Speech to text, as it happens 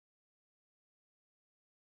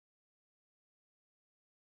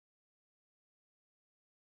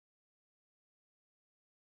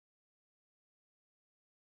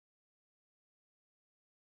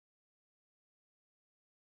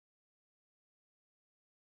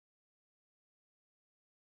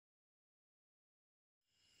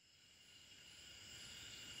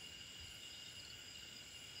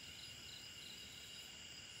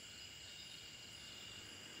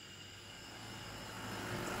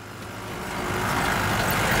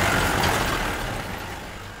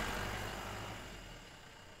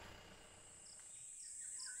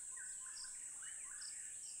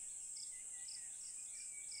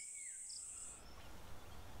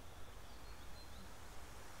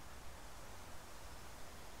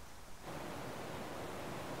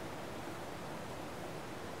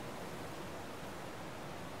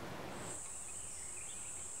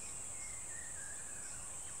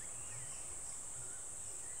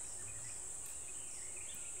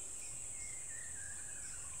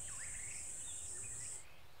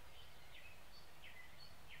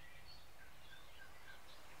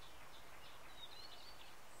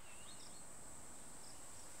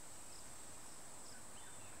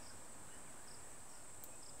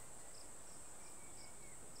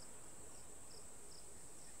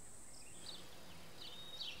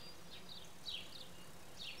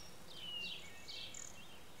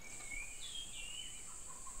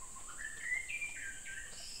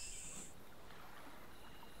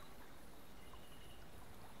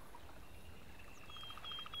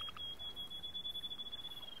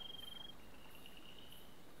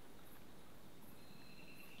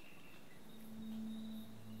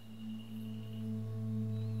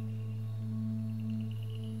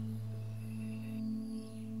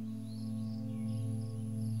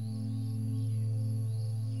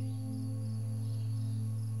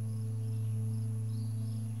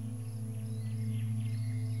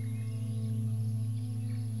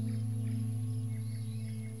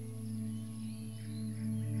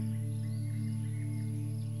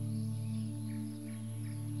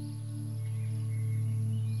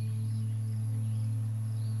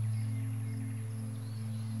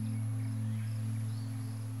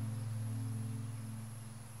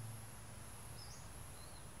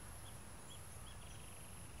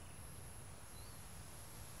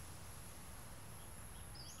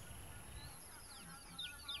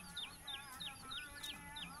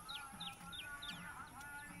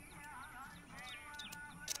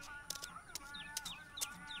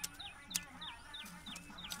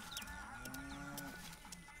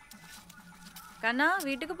கண்ணா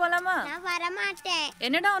வீட்டுக்கு போலாமா? நான் வர மாட்டேன்.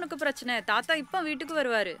 என்னடா உனக்கு பிரச்சனை? தாத்தா இப்போ வீட்டுக்கு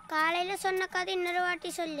வருவாரு. காலையில சொன்ன கதை இன்னொரு வாட்டி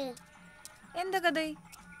சொல்லு. எந்த கதை?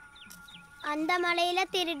 அந்த மலையில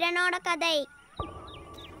திருடனோட கதை.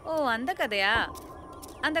 ஓ அந்த கதையா?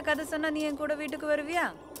 அந்த கதை சொன்னா நீ என் கூட வீட்டுக்கு வருவியா?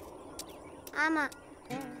 ஆமா.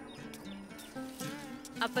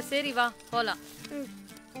 அப்ப சரி வா போலாம்.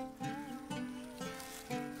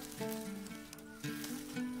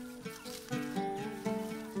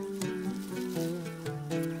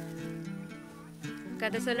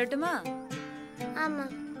 கதை சொல்லட்டுமா? ஆமா.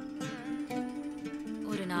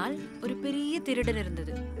 ஒரு நாள் ஒரு பெரிய திருடன்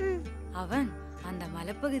இருந்தது. அவன் அந்த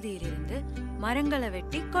மலைப்பகுதியில் இருந்து மரங்களை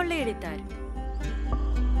வெட்டி கொள்ளையடித்தார்.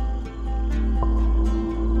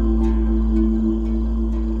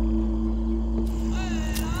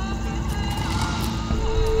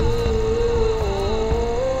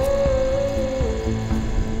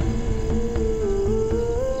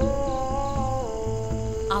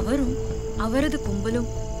 அவரும் அவரது கும்பலும்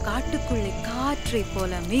காட்டுக்குள்ளே காற்றை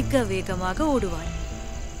போல மிக வேகமாக ஓடுவார்.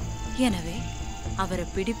 எனவே அவரை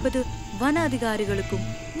பிடிப்பது வன அதிகாரிகளுக்கும்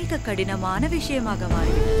மிக கடினமான விஷயமாக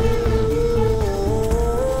மாறிவிட்டது.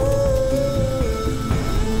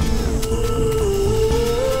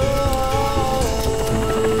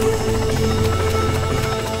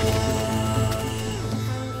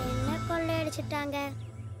 என்ன கொள்ளையடிச்சிட்டாங்க?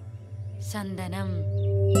 சந்தனம்.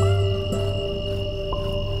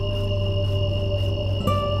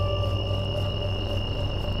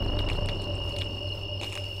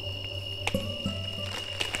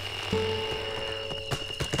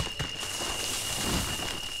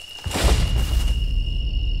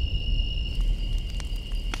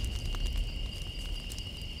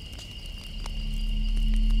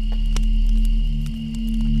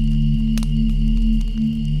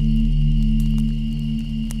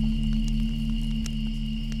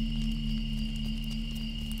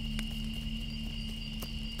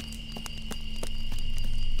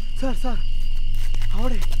 Sir,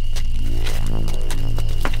 അവിടെ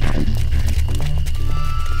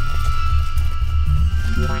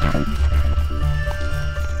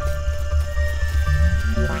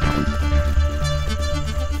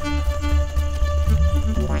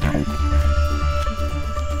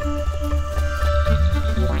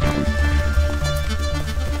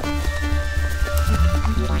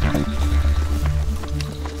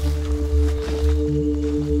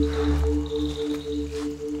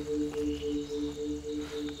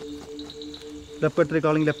leopard 3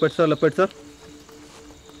 calling leopard sir.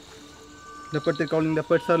 Leopard 3 calling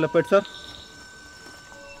leopard sir.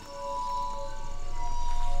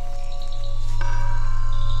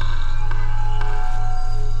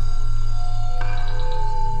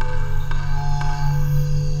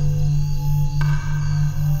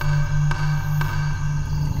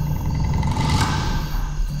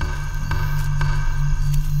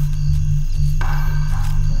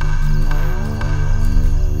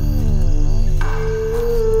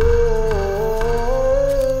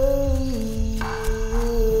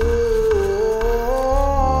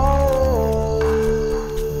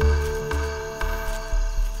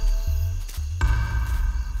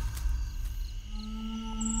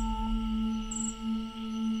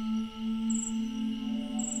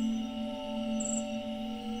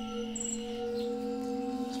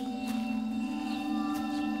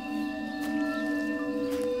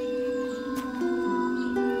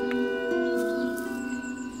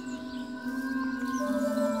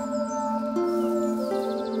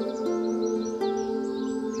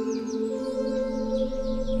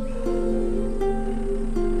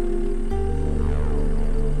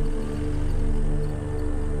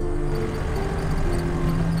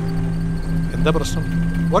 എന്താ പ്രശ്നം?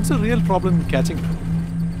 What's a real problem in catching?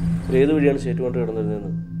 ഏത് വഴിയാണ് സ്റ്റേറ്റ് കൊണ്ട്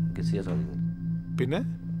കിടന്നിരുന്നതെന്ന് ഗസ് ചെയ്യാൻ സാധിക്കുന്നത്. പിന്നെ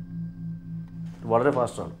വളരെ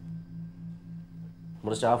ഫാസ്റ്റാണ്.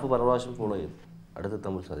 നമ്മുടെ സ്റ്റാഫ് പല പ്രാവശ്യം ഫോളോ ചെയ്തു,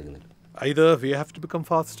 അടുത്തെത്താൻ പോലും സാധിക്കുന്നില്ല. either we have to become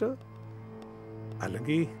faster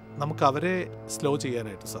അല്ലെങ്കിൽ നമുക്ക് അവരെ സ്ലോ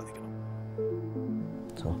ചെയ്യാനായിട്ട് സാധിക്കണം.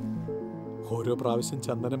 ഓരോ പ്രാവശ്യം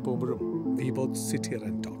ചന്ദനം പോകുമ്പോഴും we both sit here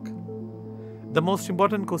and talk. The most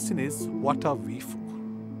important question is, what are we for?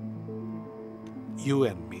 You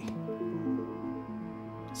and me.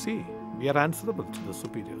 See, we are answerable to the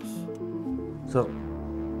superiors. Sir,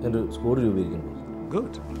 എൻ്റെ സ്കോർ രൂപീകരിക്കുന്നു.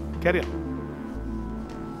 Good. Carry on.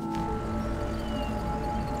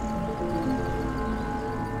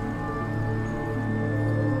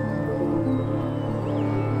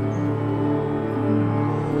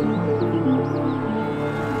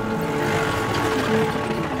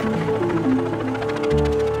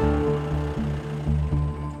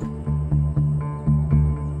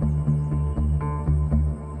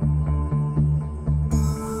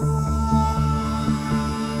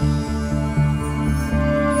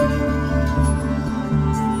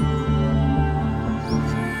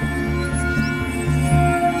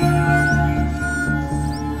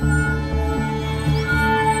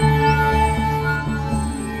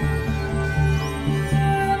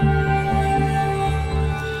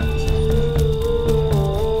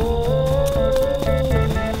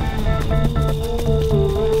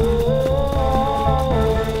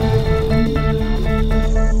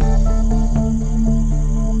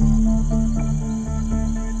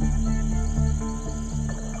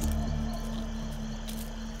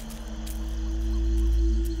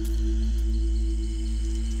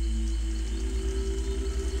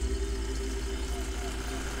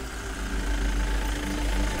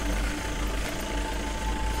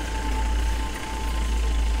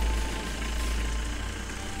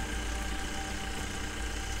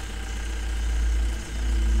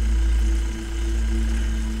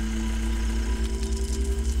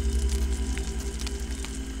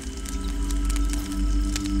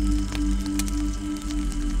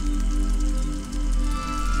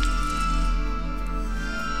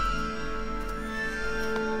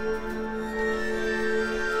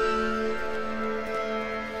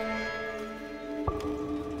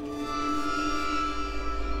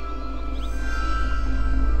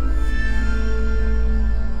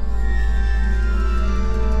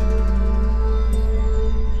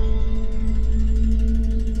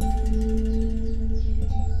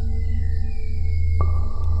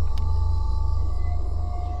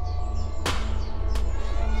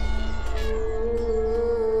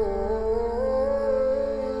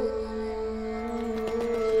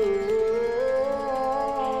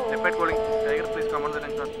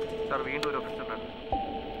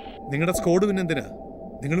 നിങ്ങളുടെ squad പിന്നെ എന്തിനാ?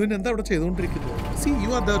 നിങ്ങൾ പിന്നെ എന്താ അവിടെ ചെയ്തുകൊണ്ടിരിക്കുന്നത്? See,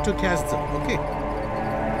 you are there to catch them, okay?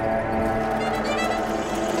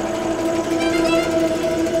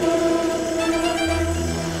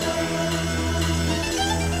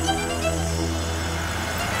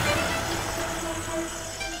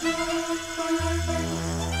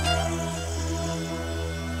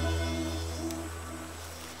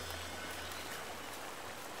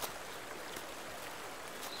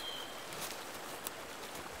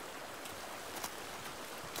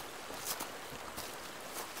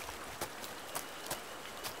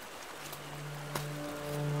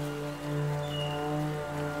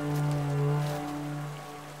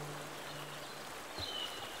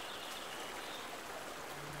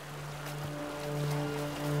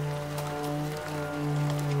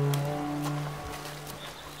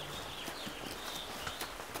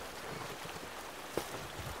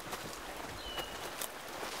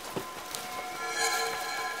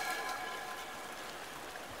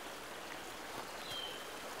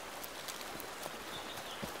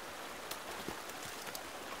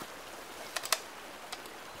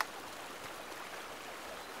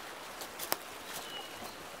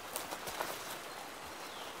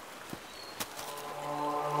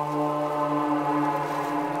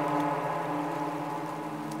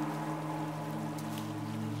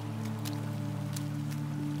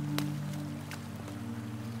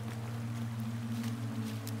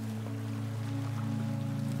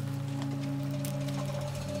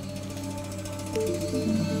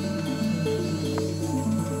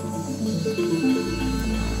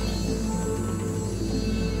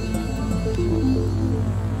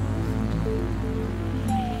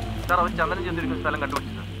 അവൻ ചന്ദനം ചെന്നിരിക്കുന്ന സ്ഥലം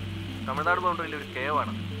കണ്ടുപിടിച്ചത് തമിഴ്നാട് ബൗണ്ടറിയിലെ ഒരു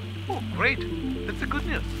കേവാണ്. Oh, great. That's a good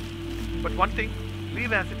news. But one thing,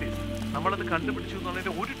 leave as it is. നമ്മളത് കണ്ടുപിടിച്ചു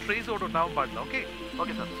എന്നുള്ളതിന്റെ ഒരു ട്രേസ് ഓട് ഉണ്ടാവാൻ പാടില്ല. ഓക്കെ?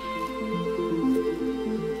 Okay sir.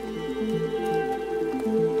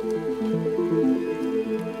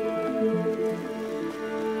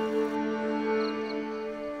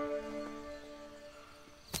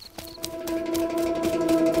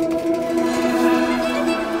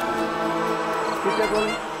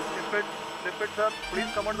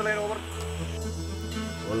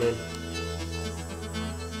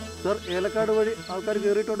 സർ, ഏലക്കാട് വഴി ആൾക്കാർ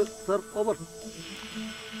കയറിയിട്ടുണ്ട് sir. Over.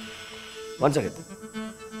 1 second.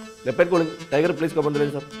 Leopard calling. Tiger, please come on the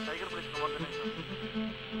line, sir.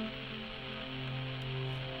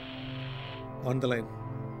 On the line.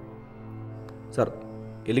 Sir,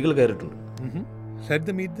 illegal കയറിയിട്ടുണ്ട്. Let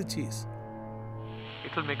them eat the cheese.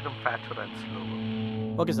 It will make them fatter and slower.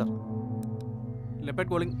 Okay, sir. Leopard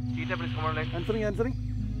calling. Cheetah, please come on line. Answering.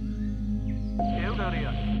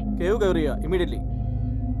 Cave area, immediately.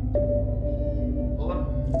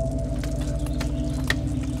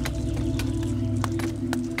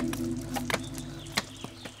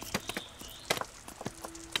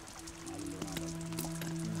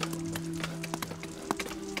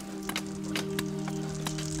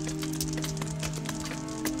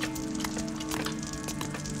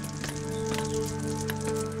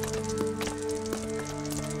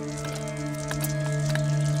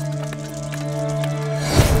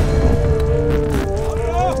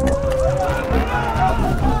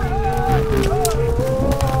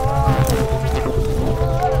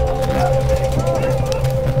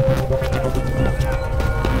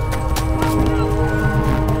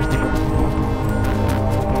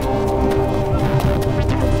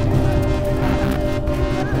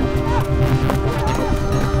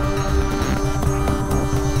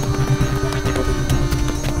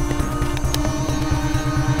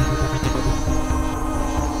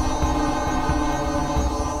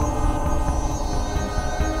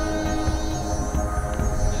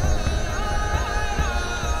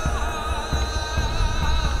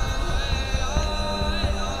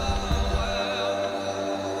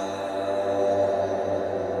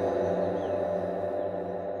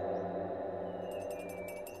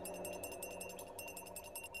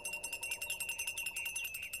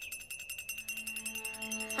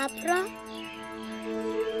 அப்புறம்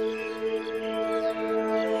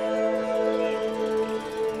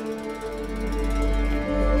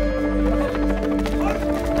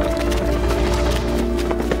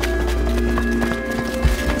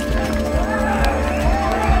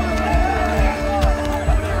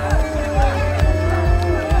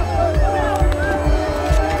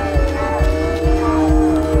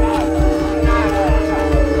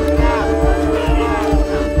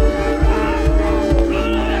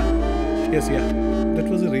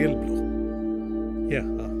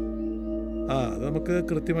നമുക്ക്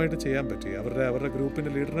കൃത്യമായിട്ട് ചെയ്യാൻ പറ്റി. അവരുടെ ഗ്രൂപ്പിൻ്റെ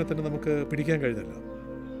ലീഡറിനെ തന്നെ നമുക്ക് പിടിക്കാൻ കഴിഞ്ഞല്ലോ.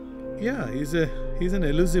 Yeah, he's an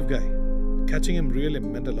elusive guy. Catching him really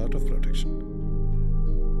meant a lot of protection.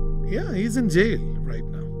 Yeah, he's in jail right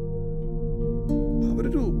now.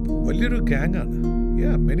 അവരൊരു വലിയൊരു gang ആണ്.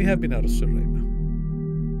 Yeah, many have been arrested right now.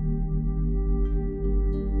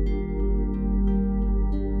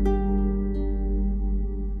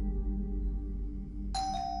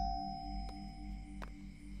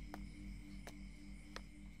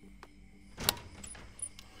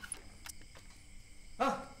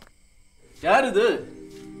 யார் இது?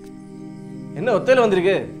 என்ன ஒத்தையில்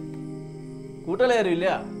வந்திருக்கு? கூட்டாளி யாரும்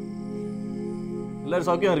இல்லையா? எல்லாரும்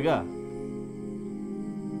சௌக்கியம் இருக்கா?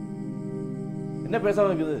 என்ன பேசாம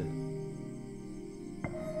இருக்குது?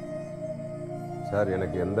 சார்,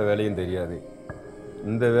 எனக்கு எந்த வேலையும் தெரியாது.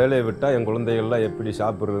 இந்த வேலையை விட்டால் என் குழந்தைகள்லாம் எப்படி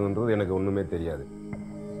சாப்பிட்றதுன்றது எனக்கு ஒன்றுமே தெரியாது.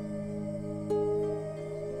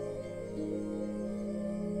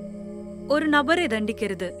 ஒரு நபரை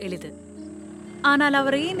தண்டிக்கிறது எளிது. ஆனால்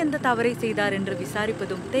அவர் ஏன் இந்த தவறை செய்தார் என்று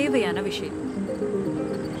விசாரிப்பதும் தேவையான விஷயம்.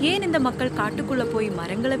 ஏன் இந்த மக்கள் காட்டுக்குள்ள போய்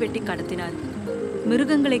மரங்களை வெட்டி கடத்தினார்,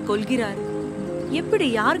 மிருகங்களை கொல்கிறார், எப்படி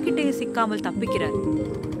யார்கிட்டயும் சிக்காமல் தப்பிக்கிறார்?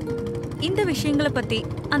 இந்த விஷயங்களை பத்தி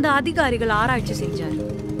அந்த அதிகாரிகள் ஆராய்ச்சி செஞ்சார்.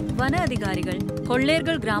 வன அதிகாரிகள்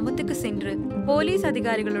கொள்ளையர்கள் கிராமத்துக்கு சென்று போலீஸ்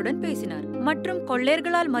அதிகாரிகளுடன் பேசினார் மற்றும்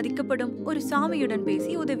கொள்ளையர்களால் மதிக்கப்படும் ஒரு சாமியுடன்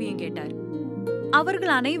பேசி உதவியும் கேட்டார்.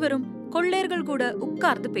 அவர்கள் அனைவரும் கொள்ளையர்கள் கூட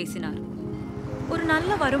உட்கார்ந்து பேசினார். ஒரு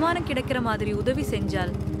நல்ல வருமானம் கிடைக்கிற மாதிரி உதவி செஞ்சால்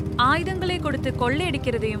ஆயுதங்களை கொடுத்து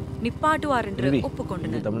கொள்ளையடிக்கிறதையும் நிப்பாட்டுவார் என்று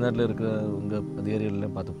ஒப்புக்கொண்டனர். தமிழ்நாட்டில் இருக்கிற உங்க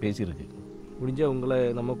அதிகாரிகள் பார்த்து பேசியிருக்கு. முடிஞ்சா உங்களை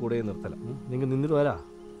நம்ம கூட நிறுத்தலாம். நீங்க நின்றுடுவாரா?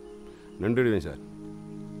 நின்றுடுவேன் சார்.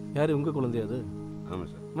 யாரு உங்க குழந்தையா அது? ஆமாம்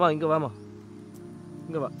சார். வா இங்க வாமா,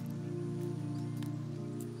 இங்க வா,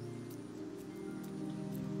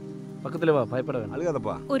 பக்கத்துல வா, பயப்பட வேண்டாம்.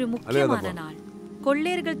 அழுகாதப்பா. ஒரு முக்கியமான நாள்.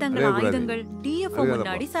 கொள்ளையர்கள் தங்கள் ആയുധങ്ങൾ ഡിഎഫ്ഒ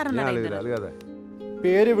മുന്നാടി സറണ്ടർ.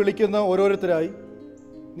 പേര് വിളിക്കുന്ന ഓരോരുത്തരായി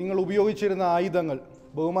നിങ്ങൾ ഉപയോഗിച്ചിരുന്ന ആയുധങ്ങൾ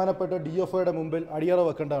ബഹുമാനപ്പെട്ട ഡിഎഫ്ഒയുടെ മുമ്പിൽ അടിയറ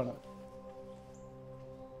വെക്കേണ്ടതാണ്.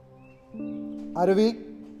 അരവി,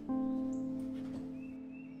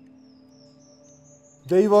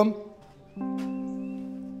 ദൈവം,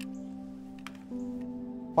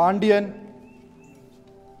 പാണ്ഡ്യൻ,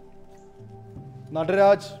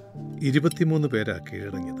 നടരാജ് 23 പേരാ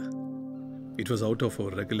കീഴടങ്ങിയത്. It was out of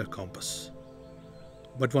our regular compass.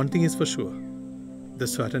 But one thing is for sure, the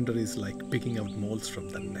surrender is like picking out moles from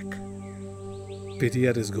the neck.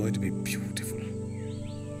 Periyar is going to be beautiful.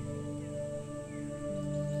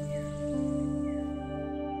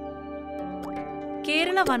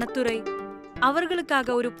 Kerala வனத்துறை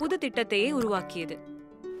அவர்களுக்காக ஒரு புது திட்டத்தையே உருவாக்கியது.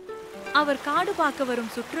 அவர் காடு பார்க்க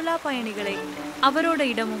வரும் சுற்றுலா பயணிகளை அவரோட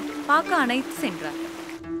இடமும் பார்க்க அழைத்து சென்றார்.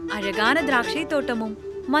 அழகான திராட்சை தோட்டமும்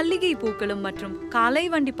மல்லிகை பூக்களும் மற்றும் காலை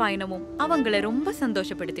வண்டி பயணமும் அவங்களை ரொம்ப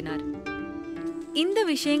சந்தோஷப்படுத்தினார். இந்த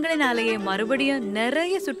விஷயங்களினாலேயே மறுபடியும்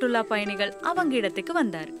நிறைய சுற்றுலா பயணிகள் அவங்க இடத்துக்கு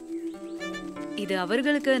வந்தார். இது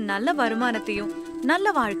அவர்களுக்கு நல்ல வருமானத்தையும்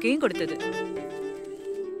நல்ல வாழ்க்கையும் கொடுத்தது.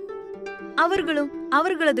 அவர்களும்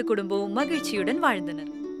அவர்களது குடும்பமும் மகிழ்ச்சியுடன்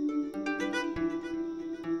வாழ்ந்தனர்.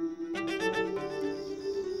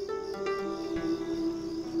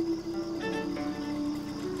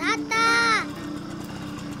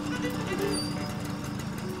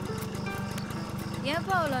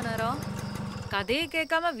 ஏன்பா அவ்வளோ நேரம்? கதையை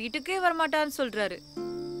கேட்காம வீட்டுக்கே வரமாட்டான்னு சொல்றாரு.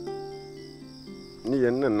 நீ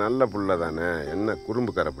என்ன நல்ல புள்ள தானே, என்ன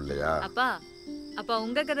குறும்புக்கார பிள்ளையா? அப்பா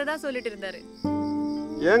உங்க கதை தான் சொல்லிட்டு இருந்தாரு.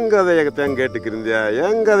 என் கதையத்தான் கேட்டுக்கிருந்தியா?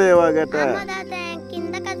 என் கதையவா கேட்ட?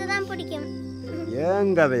 இந்த கதை தான் பிடிக்கும்.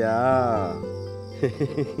 என் கதையா?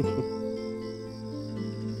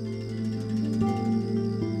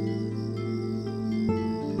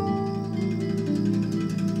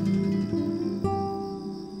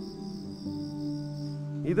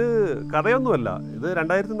 ഇത് കഥയൊന്നുമല്ല. ഇത്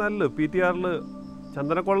 2004 PTRൽ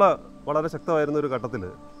ചന്ദനക്കൊള്ള വളരെ ശക്തമായിരുന്ന ഒരു ഘട്ടത്തിൽ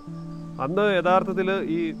അന്ന് യഥാർത്ഥത്തിൽ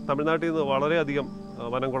ഈ തമിഴ്നാട്ടിൽ നിന്ന് വളരെയധികം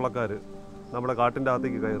വനം കൊള്ളക്കാർ നമ്മുടെ കാട്ടിൻ്റെ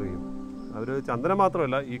അകത്തേക്ക് കയറുകയും അവർ ചന്ദനം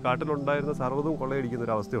മാത്രമല്ല ഈ കാട്ടിലുണ്ടായിരുന്ന സർവ്വതും കൊള്ളയടിക്കുന്ന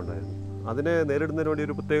ഒരു അവസ്ഥയുണ്ടായിരുന്നു. അതിനെ നേരിടുന്നതിന് വേണ്ടി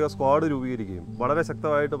ഒരു പ്രത്യേക സ്ക്വാഡ് രൂപീകരിക്കുകയും വളരെ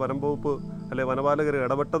ശക്തമായിട്ട് വനം വകുപ്പ് അല്ലെ വനപാലകർ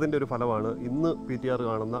ഇടപെട്ടതിൻ്റെ ഒരു ഫലമാണ് ഇന്ന് PTR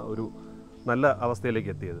കാണുന്ന ഒരു നല്ല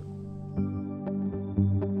അവസ്ഥയിലേക്ക് എത്തിയത്.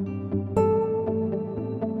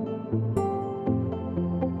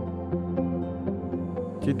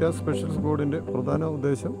 ചീറ്റ സ്പെഷ്യൽ സ്ക്വാഡിൻ്റെ പ്രധാന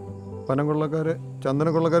ഉദ്ദേശം വനംകൊള്ളക്കാരെ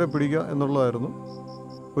ചന്ദനക്കൊള്ളക്കാരെ പിടിക്കുക എന്നുള്ളതായിരുന്നു.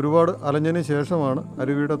 ഒരുപാട് അലഞ്ഞതിന് ശേഷമാണ്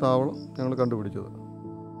അരുവിയുടെ താവളം ഞങ്ങൾ കണ്ടുപിടിച്ചത്.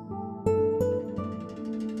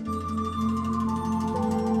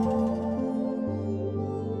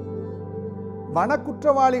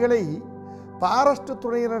 வனக்குற்றவாளிகளை பாரஸ்ட்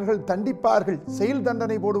துறையினர்கள் தண்டிப்பார்கள், செயல்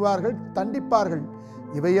தண்டனை போடுவார்கள், தண்டிப்பார்கள்.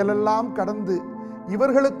 இவையெல்லாம் கடந்து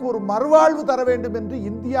இவர்களுக்கு ஒரு மறுவாழ்வு தர வேண்டும் என்று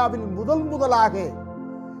இந்தியாவில் முதலாக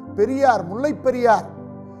பெரியார், முல்லை பெரியார்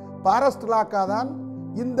பாரஸ்ட் இலாக்கா தான்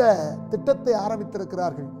இந்த திட்டத்தை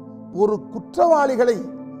ஆரம்பித்திருக்கிறார்கள். ஒரு குற்றவாளிகளை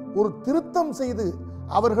ஒரு திருத்தம் செய்து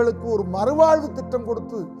அவர்களுக்கு ஒரு மறுவாழ்வு திட்டம்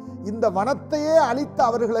கொடுத்து இந்த வனத்தையே அழித்த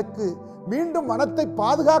அவர்களுக்கு மீண்டும் வனத்தை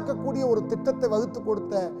பாதுகாக்கக்கூடிய ஒரு திட்டத்தை வகுத்து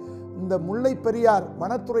கொடுத்த இந்த முல்லை பெரியார்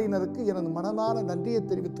வனத்துறையினருக்கு எனது மனமான நன்றியை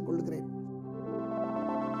தெரிவித்துக் கொள்கிறேன்.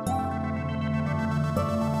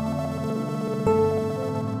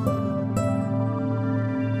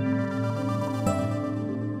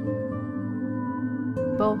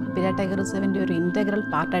 ഇപ്പോൾ പെരിയാർ ടൈഗർ റിസർവിൻ്റെ ഒരു ഇൻ്റഗ്രൽ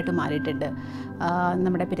പാർട്ടായിട്ട് മാറിയിട്ടുണ്ട്.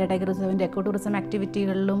 നമ്മുടെ പെരിയാർ ടൈഗർ റിസർവിൻ്റെ എക്കോ ടൂറിസം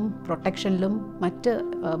ആക്ടിവിറ്റികളിലും പ്രൊട്ടക്ഷനിലും മറ്റ്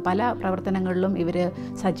പല പ്രവർത്തനങ്ങളിലും ഇവർ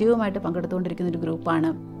സജീവമായിട്ട് പങ്കെടുത്തുകൊണ്ടിരിക്കുന്ന ഒരു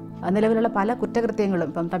ഗ്രൂപ്പാണ്. നിലവിലുള്ള പല കുറ്റകൃത്യങ്ങളും,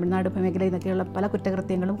 ഇപ്പം തമിഴ്നാട് മേഖലയിൽ നിന്നൊക്കെയുള്ള പല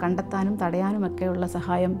കുറ്റകൃത്യങ്ങളും കണ്ടെത്താനും തടയാനും ഒക്കെയുള്ള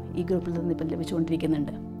സഹായം ഈ ഗ്രൂപ്പിൽ നിന്ന് ഇപ്പം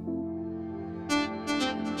ലഭിച്ചുകൊണ്ടിരിക്കുന്നുണ്ട്.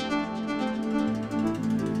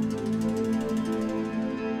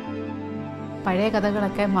 പഴയ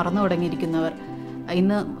കഥകളൊക്കെ മറന്നു തുടങ്ങിയിരിക്കുന്നവർ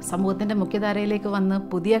ഇന്ന് സമൂഹത്തിൻ്റെ മുഖ്യധാരയിലേക്ക് വന്ന്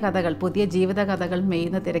പുതിയ കഥകൾ, പുതിയ ജീവിത കഥകൾ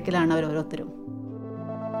മെയ്യുന്ന തിരക്കിലാണ് അവർ ഓരോരുത്തരും.